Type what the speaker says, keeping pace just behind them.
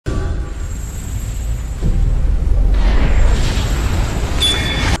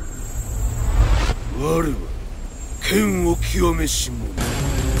剣を極めし者。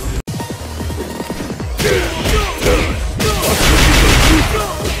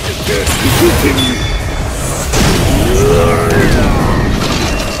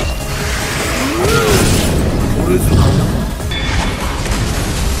これぞ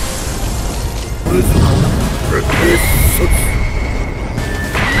必殺。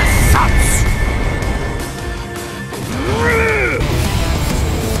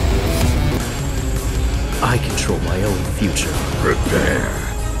I control my own future. Prepare,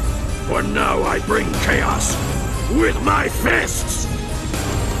 for now I bring chaos with my fists!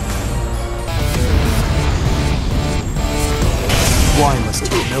 Why must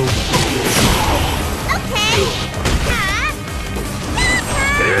he know that?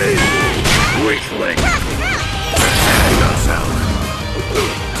 Hey, weakling! Prepare yourself!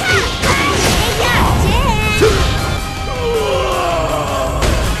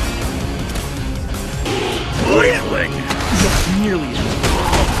 Weakling! Not nearly as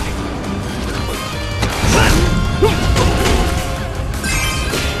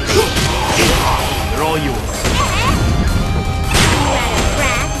they're all yours.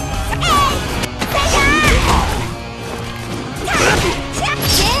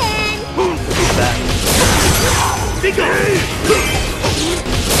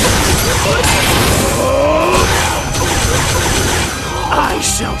 I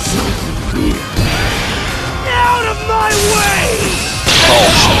shall show you fear. Out of my way! All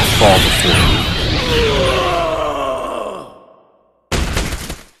shall fall before you.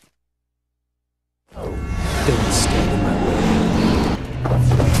 Don't stand in my way.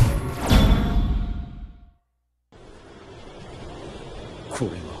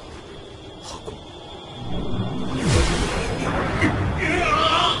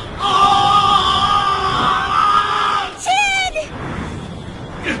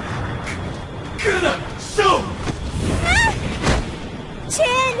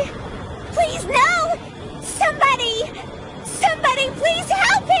 Chin! Please, no! Somebody, please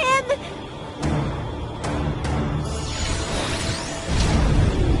help him!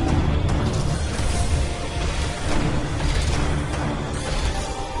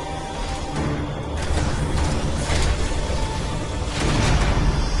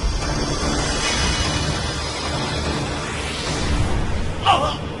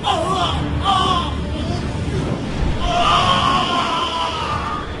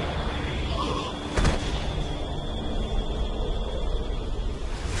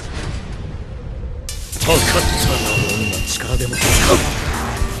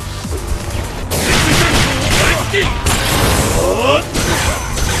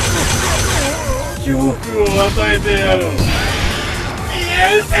恐怖を与えてやる。許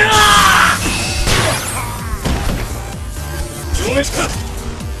せろ！上撃か。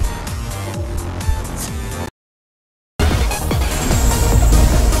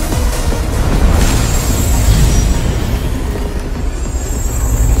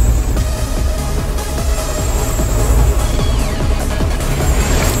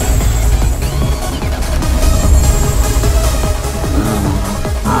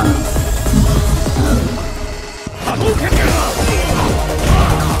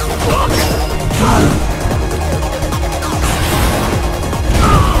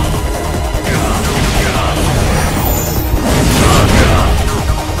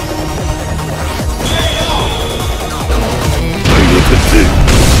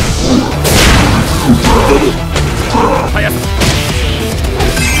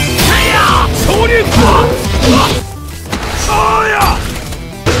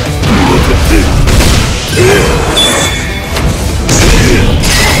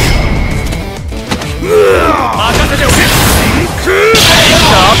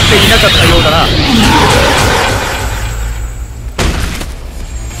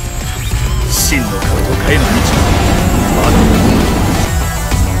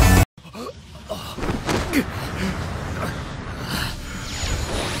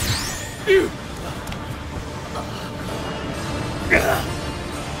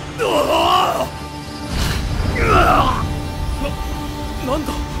なん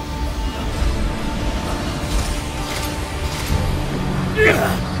だ。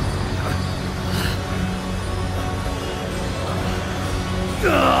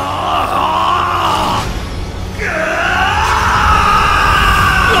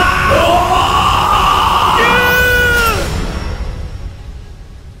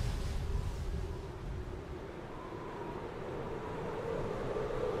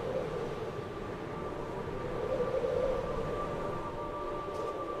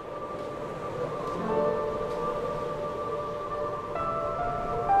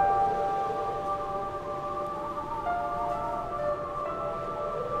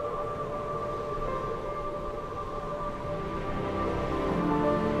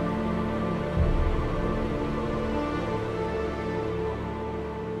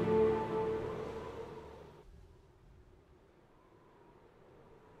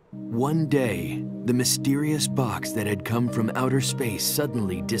One day, the mysterious box that had come from outer space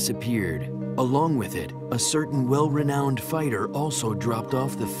suddenly disappeared. Along with it, a certain well-renowned fighter also dropped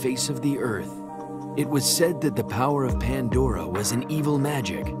off the face of the earth. It was said that the power of Pandora was an evil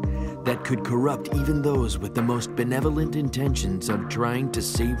magic that could corrupt even those with the most benevolent intentions of trying to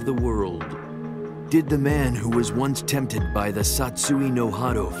save the world. Did the man who was once tempted by the Satsui no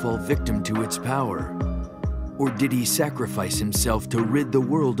Hado fall victim to its power? Or did he sacrifice himself to rid the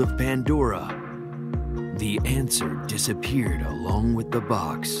world of Pandora? The answer disappeared along with the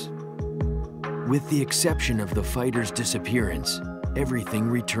box. With the exception of the fighter's disappearance, everything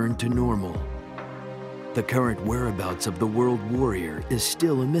returned to normal. The current whereabouts of the World Warrior is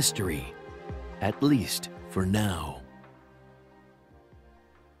still a mystery, at least for now.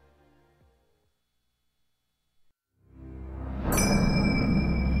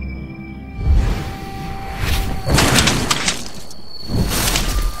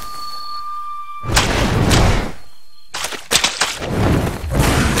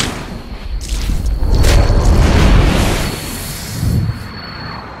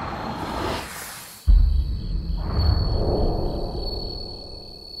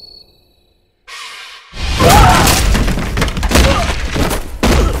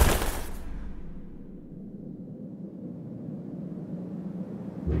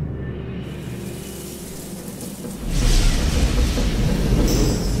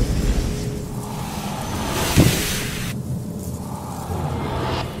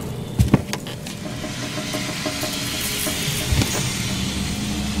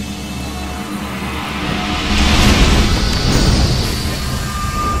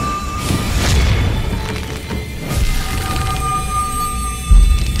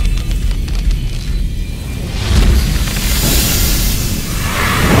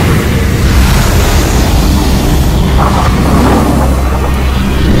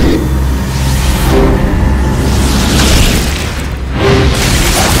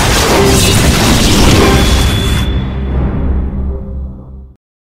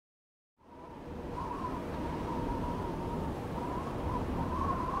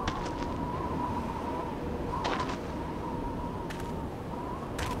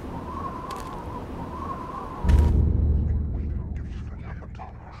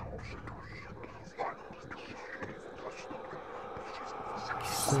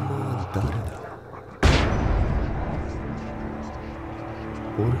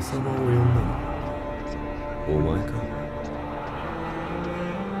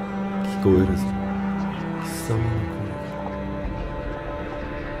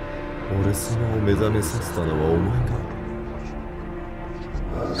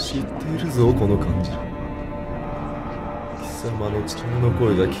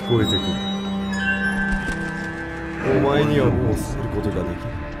声が聞こえてくる。お前にはもう捨てることができな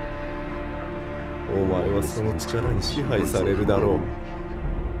い。お前はその力に支配されるだろう。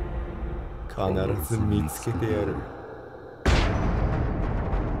必ず見つけてやる。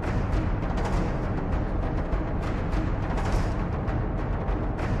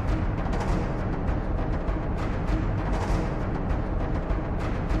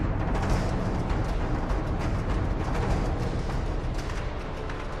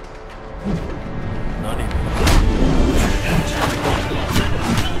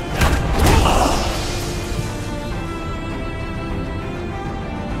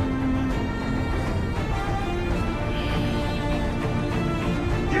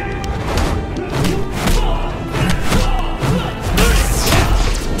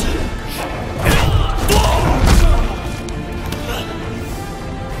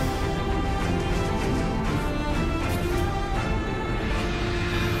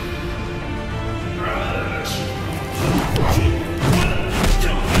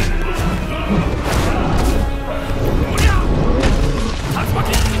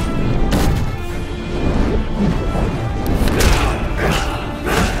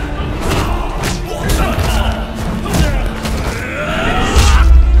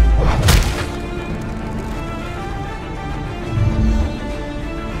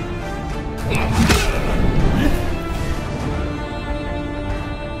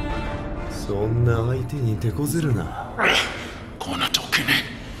手こずるな。こんな時に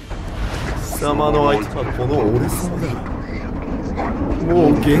貴様の相手はこの俺様だ。も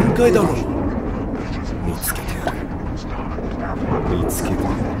う限界だろ。見つけてやる。見つけてや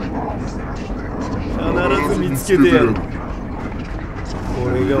る。必ず見つけてやる。こ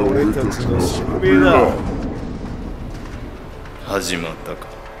れが俺たちの宿命だ。始まった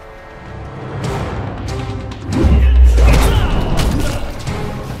か。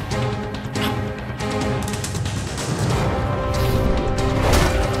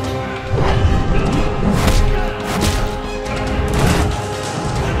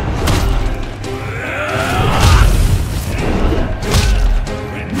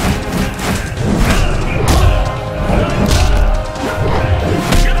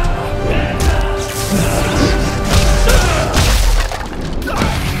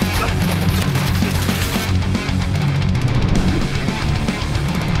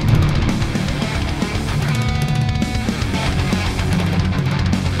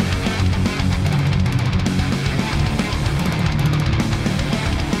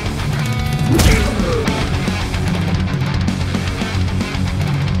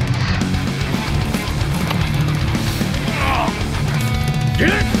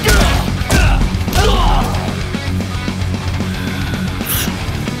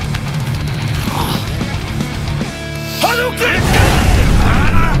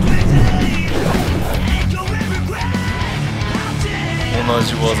同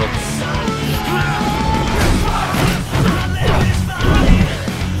じ技だ。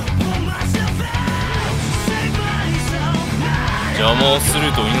邪魔をす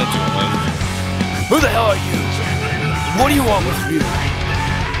ると命がない。 Who the hell are you? What do you want with Ryu?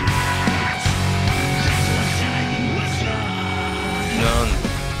 なんだ、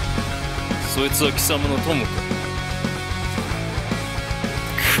そいつは貴様の友か。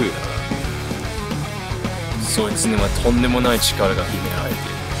くら、そいつにはとんでもない力が秘められている。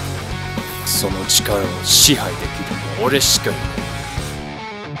その力を支配できるのは俺しかい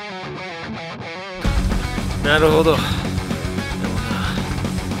ない。なるほど。でもな、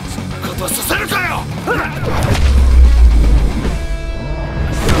そんなことさせるかよ。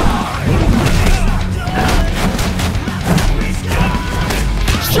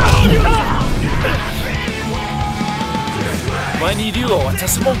お前に竜を渡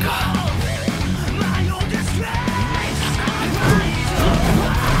すもんか。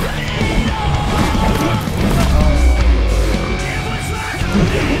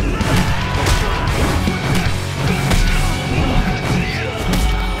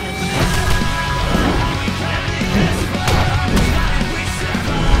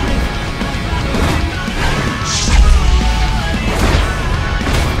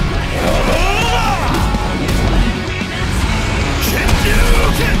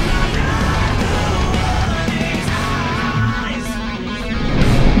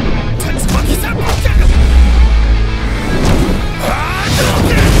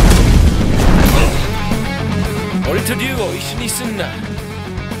俺と竜を一緒にすんな。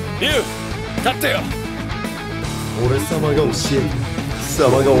竜、立ってよ。俺様が教える。貴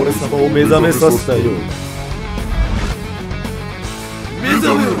様が俺様を目覚めさせたよ。目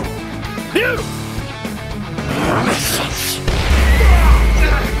覚めろ。竜。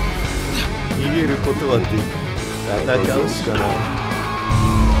逃げることはできない。戦うしかない。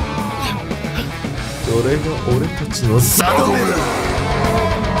それが俺たちの定めだ。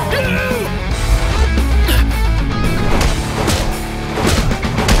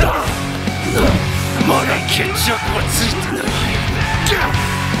まだ決着はついてない。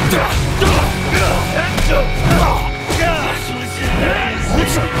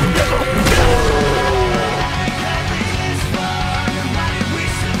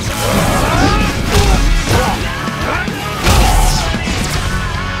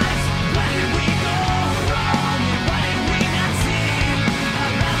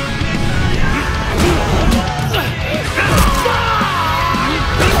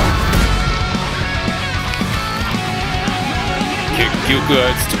結局あ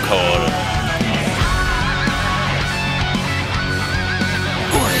いつと変わらない。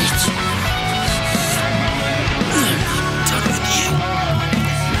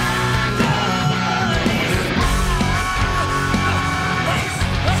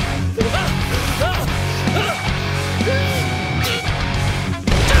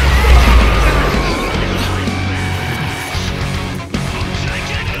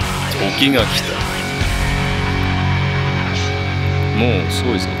時が来た。もう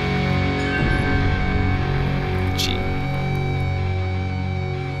遅いぞ。ジン。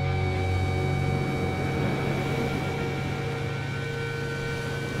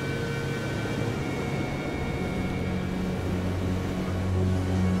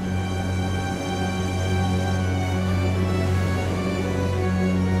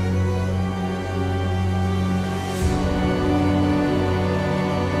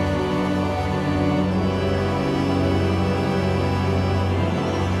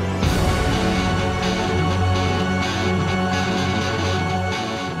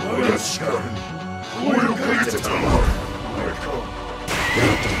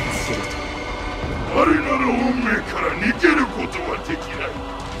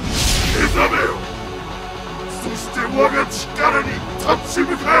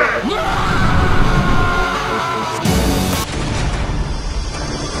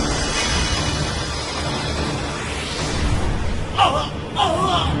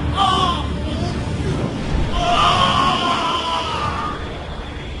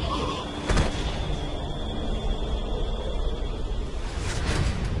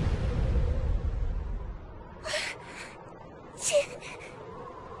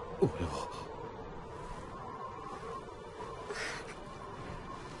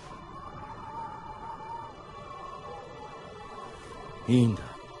いいんだ。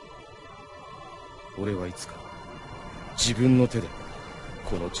俺はいつか自分の手で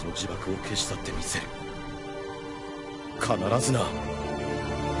この地の呪縛を消し去ってみせる。必ずな。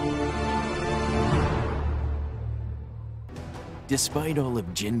Despite all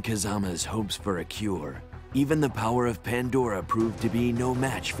of Jin Kazama's hopes for a cure, even the power of Pandora proved to be no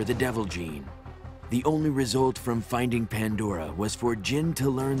match for the Devil Gene. The only result from finding Pandora was for Jin to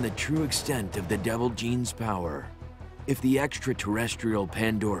learn the true extent of the Devil Gene's power. If the extraterrestrial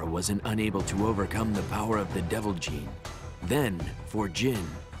Pandora wasn't unable to overcome the power of the Devil Gene, then, for Jin,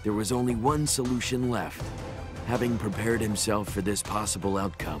 there was only one solution left. Having prepared himself for this possible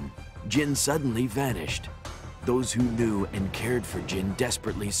outcome, Jin suddenly vanished. Those who knew and cared for Jin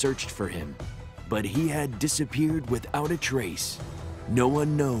desperately searched for him, but he had disappeared without a trace. No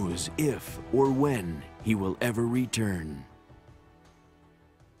one knows if or when he will ever return.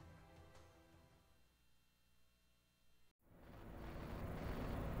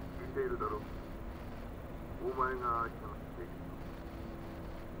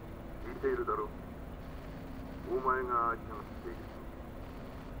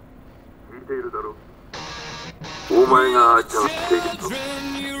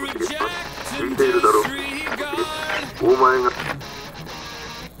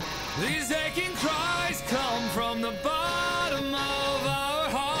 These aching cries come from the bottom of our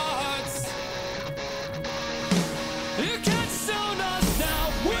hearts. You can't stone us now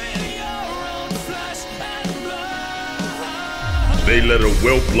with your own flesh and blood. They let a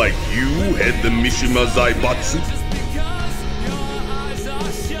whelp like you head the Mishima Zaibatsu? Just because your eyes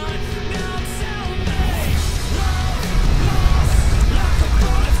are shut, now tell me. Like a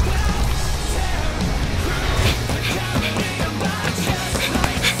bullet will tear through the cavity of my chest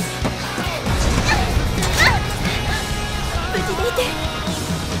like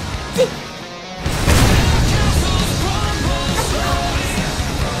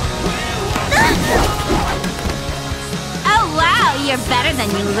Oh wow, you're better than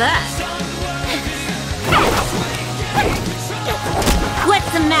you look. What's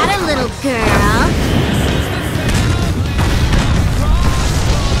the matter, little girl?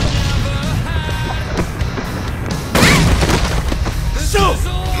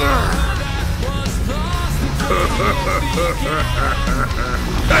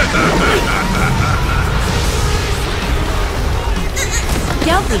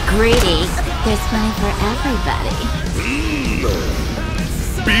 Don't be greedy. There's plenty for everybody.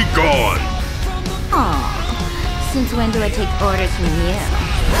 Be gone! Aw, since when do I take orders from you?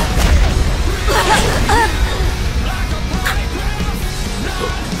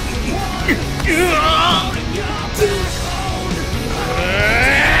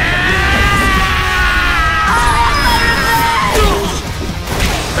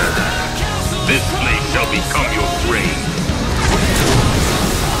 This place shall become your grave.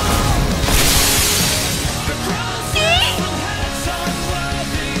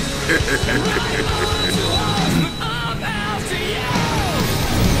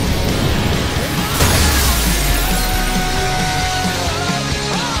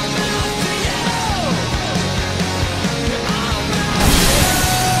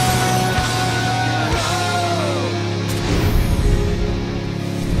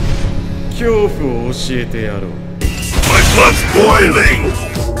 My blood's boiling!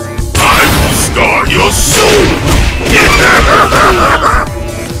 I will scar your soul!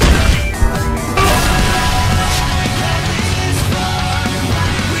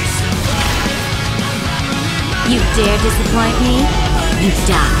 You dare disappoint me? You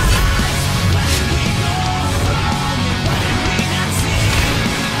die.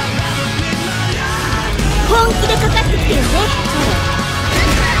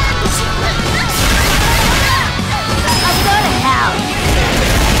 I'll go to hell.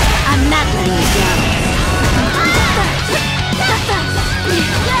 I'm not letting you go.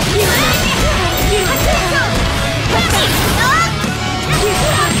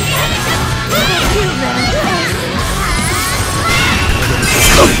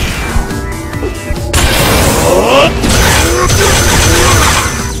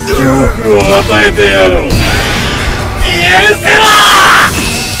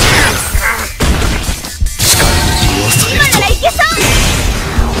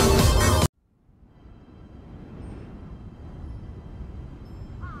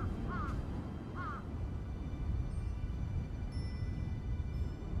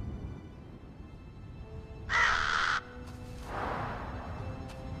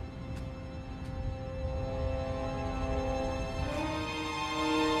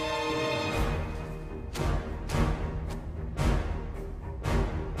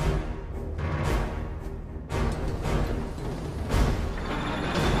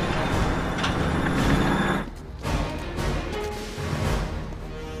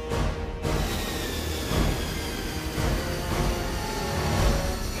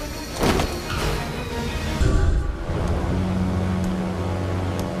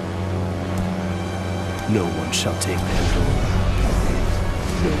 No one shall take Pandora.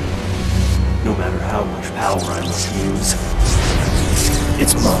 No matter how much power I must use,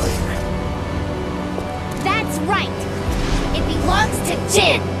 it's mine. That's right! It belongs to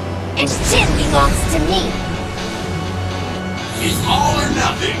Jin! And Jin belongs to me! It's all or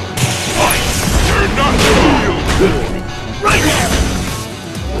nothing. Fight! You're not real. Right here!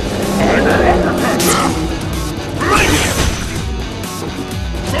 Right here!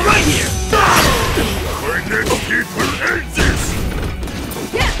 Right here! My next kid will end this.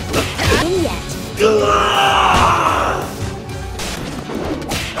 In yet.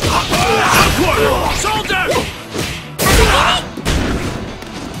 Soldier!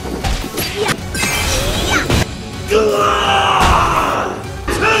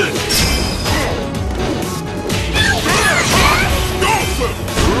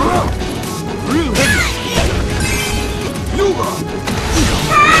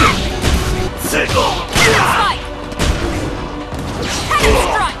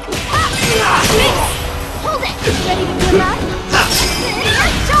 Hold it! Ready to give up?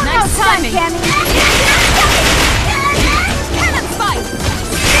 Nice timing! Cannon spike!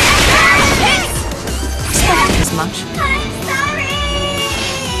 Expected as much. I'm sorry!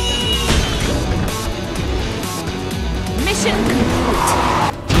 Mission complete.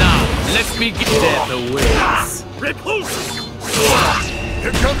 Now, let's begin the ways. Repulse!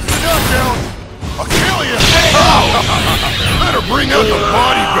 Here comes the knockdown. I'll kill you. Better bring out the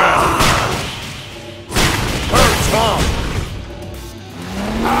body bag. Third time.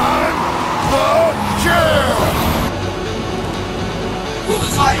 I'm the champ. Will the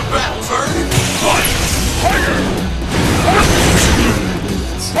tide of battle turn? Fight! Fire!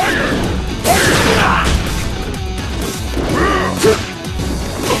 Fire!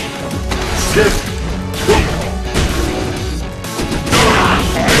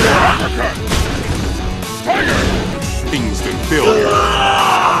 Things to build.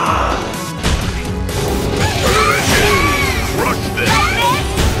 Crush this.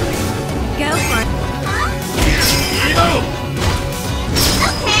 Go for it.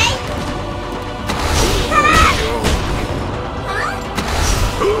 Okay.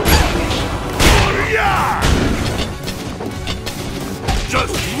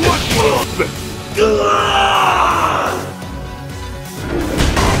 Just one more.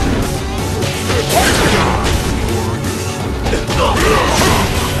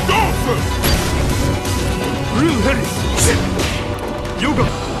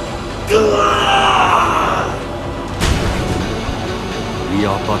 We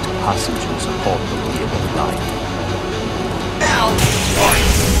are but passengers upon the wheel of life.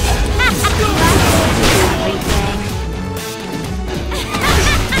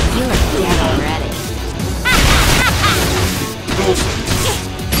 You are dead already.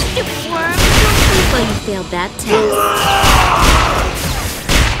 Stupid worm! Well, you failed that test.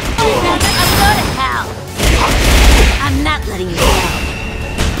 Oh, I'm going to hell! I'm not letting you go.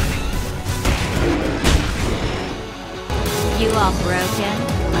 You all broken?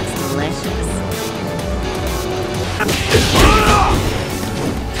 That's delicious.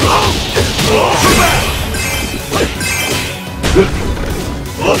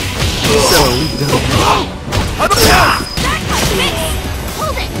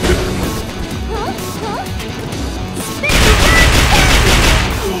 Hold it!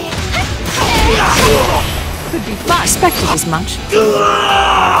 Could be fun. Expected as much.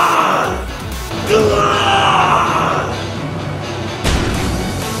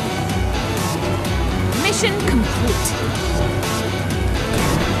 Mission complete.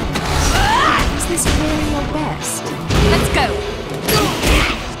 Is this really your best? Let's go.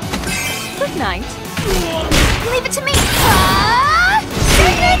 Good night. Leave it to me!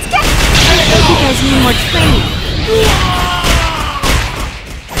 Secrets, I think you guys need more training.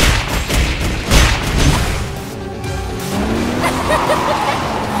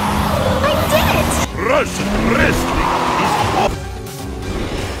 I did it! Russian wrestling is hot.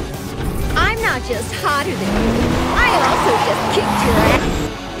 I'm not just hotter than you. I also just kicked your ass.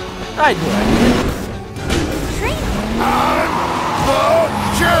 I do. Train. I'm the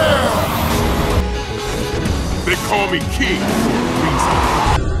champ. They call me king for a reason.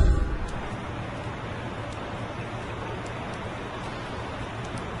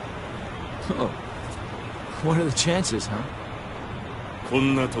 Oh. What are the chances, huh? こ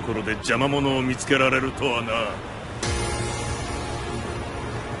んなところで邪魔者を見つけられるとはな。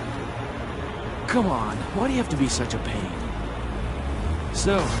Come on, why do you have to be such a pain?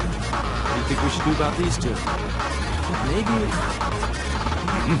 So, what do you think we should do about these two? Maybe...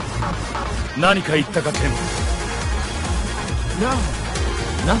 何か言ったか、ケン。No,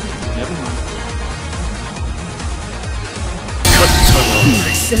 nothing, never mind.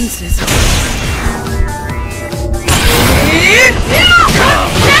 senses.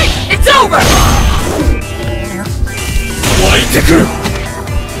 It's over! 湧いてくる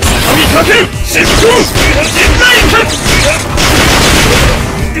畳みかける疾風陣内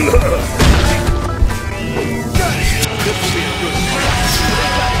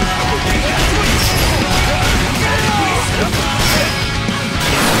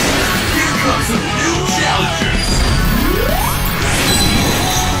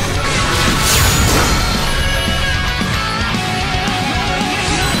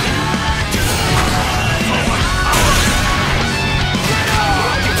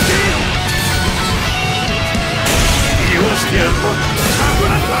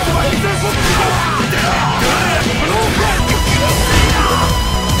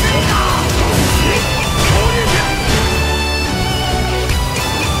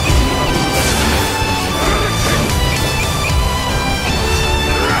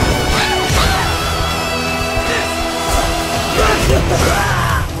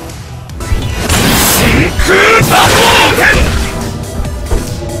真空打倒剣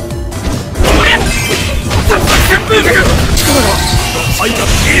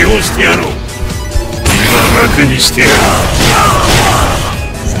利用してやろう今楽にしてやる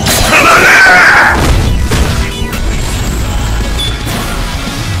捕まれ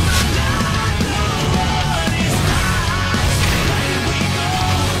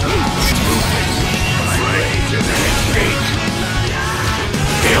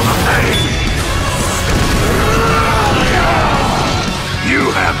You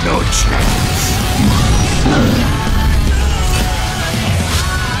have no chance.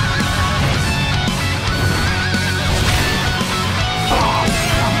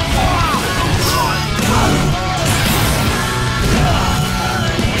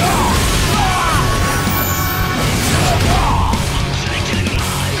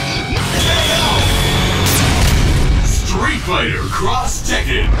 Street Fighter Cross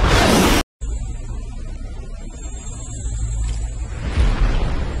Tekken.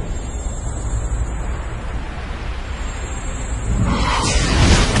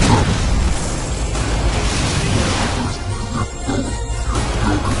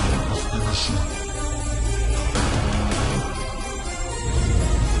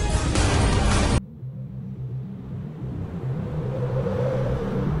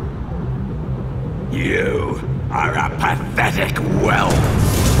 You are a pathetic whelp.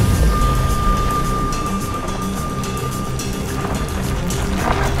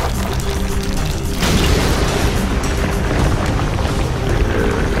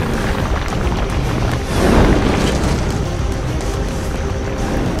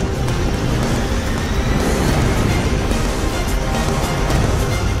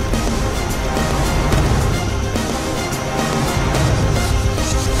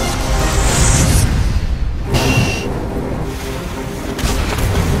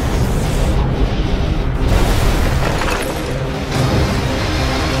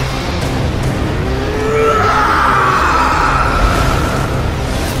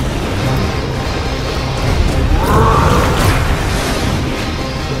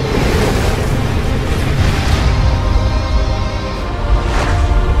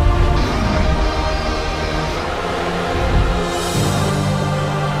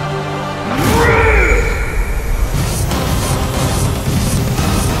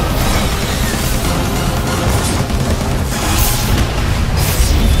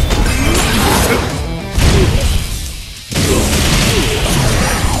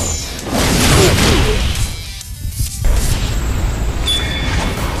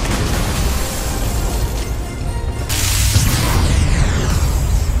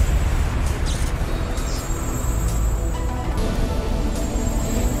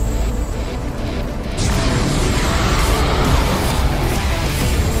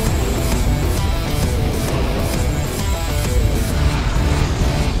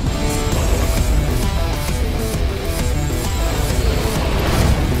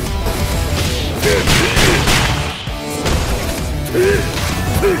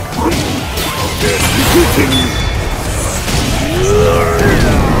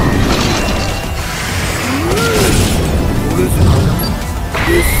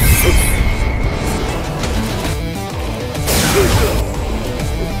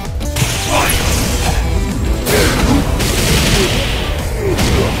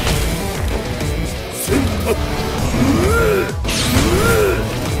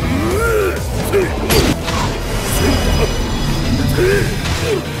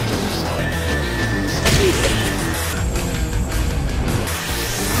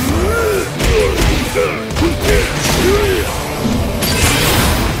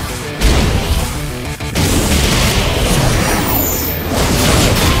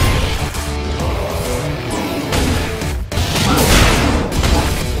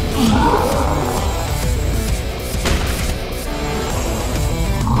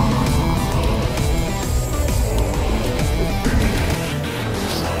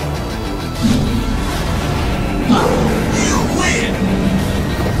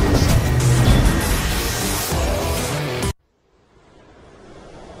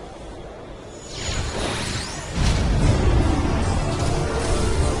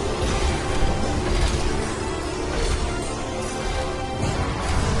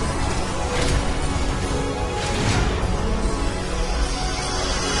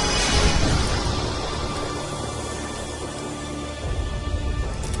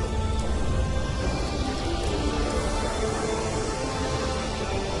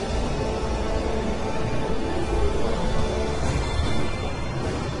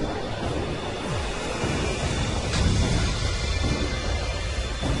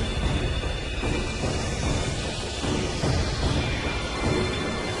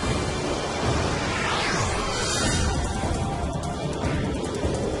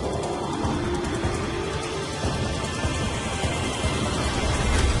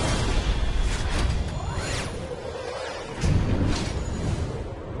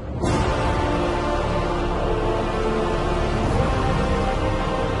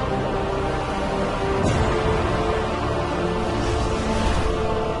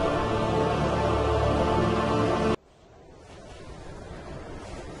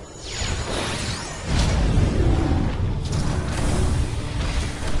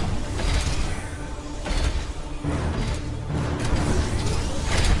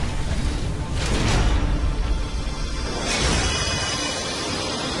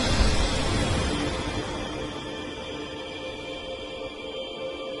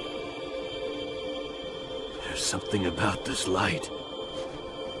 something about this light.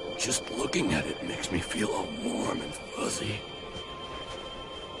 Just looking at it makes me feel all warm and fuzzy.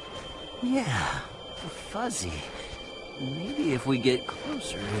 Yeah, fuzzy. Maybe if we get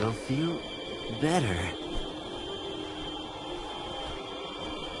closer, it'll feel better.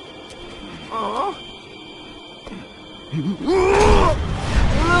 Aww.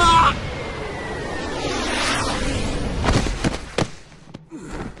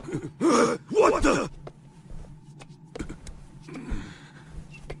 What the?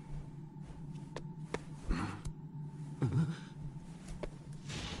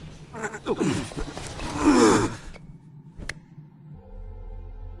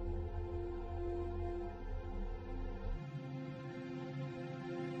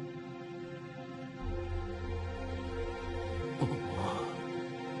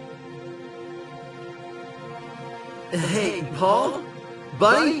 Hey, Paul?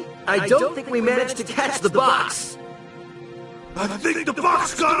 Buddy? I don't think we managed to catch the box! I think the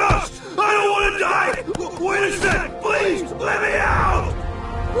box got us! I don't want to die! Wait a sec! Please! Let me out!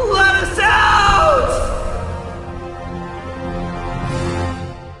 Let us out!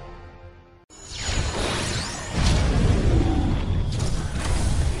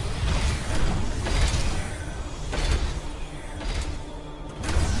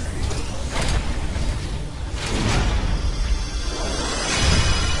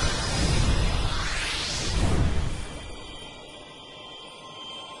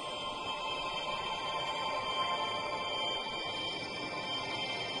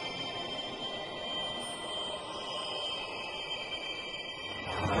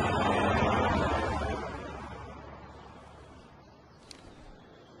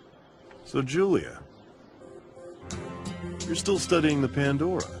 So, Julia, you're still studying the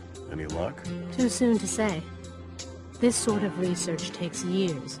Pandora. Any luck? Too soon to say. This sort of research takes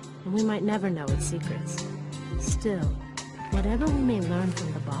years, and we might never know its secrets. Still, whatever we may learn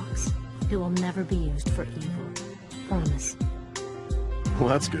from the box, it will never be used for evil. Promise. Well,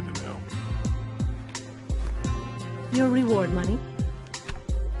 that's good to know. Your reward money.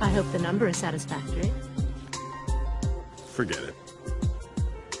 I hope the number is satisfactory. Forget it.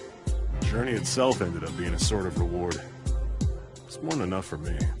 The journey itself ended up being a sort of reward. It's more than enough for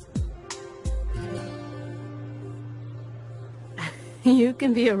me. You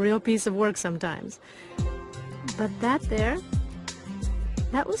can be a real piece of work sometimes. But that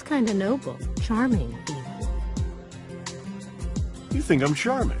was kinda noble. Charming, even. You think I'm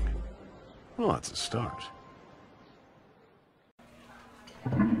charming? Well, that's a start.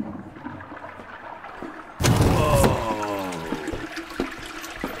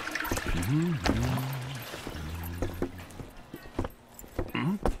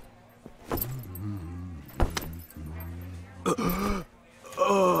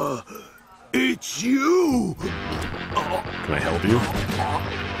 It's you! Can I help you?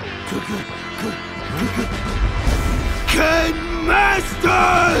 Ken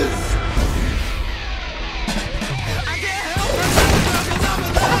Masters!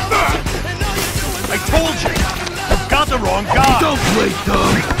 I told you! You've got the wrong guy! Don't play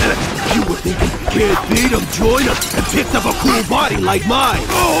dumb! You were thinking you can't beat him, join him, and picked up a cool body like mine!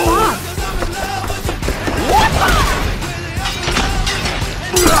 Oh!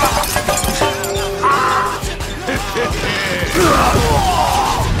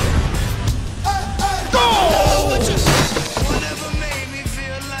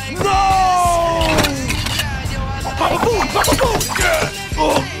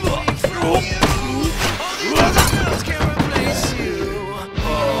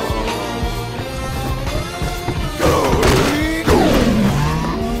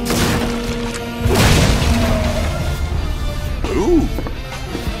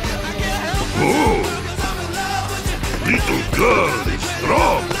 Little girl is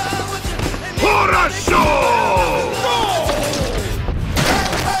strong! Horasho!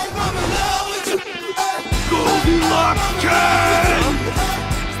 Goldilocks Ken!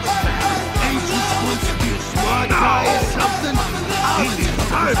 Ain't you supposed to be a smart guy or something? He needs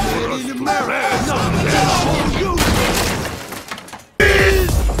time for us to prepare something. Is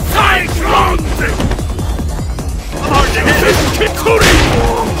Cyclone! Hard to hit! Kitsuri!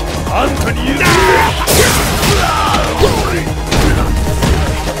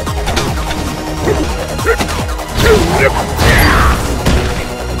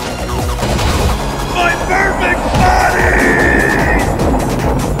 My perfect body!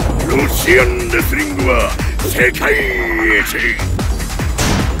 Lucian this ring wa Sekaiichi!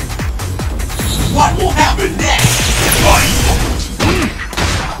 What will happen next? Fight!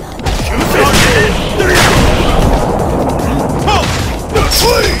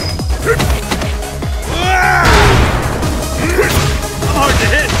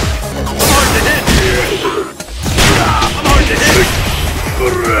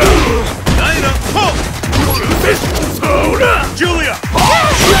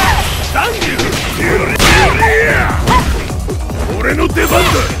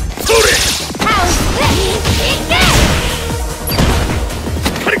 い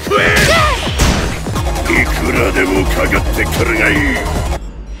くらでもかかってくるがいい。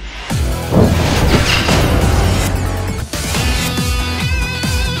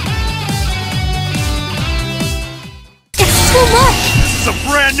This is a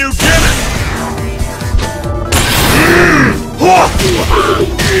brand new gimmick!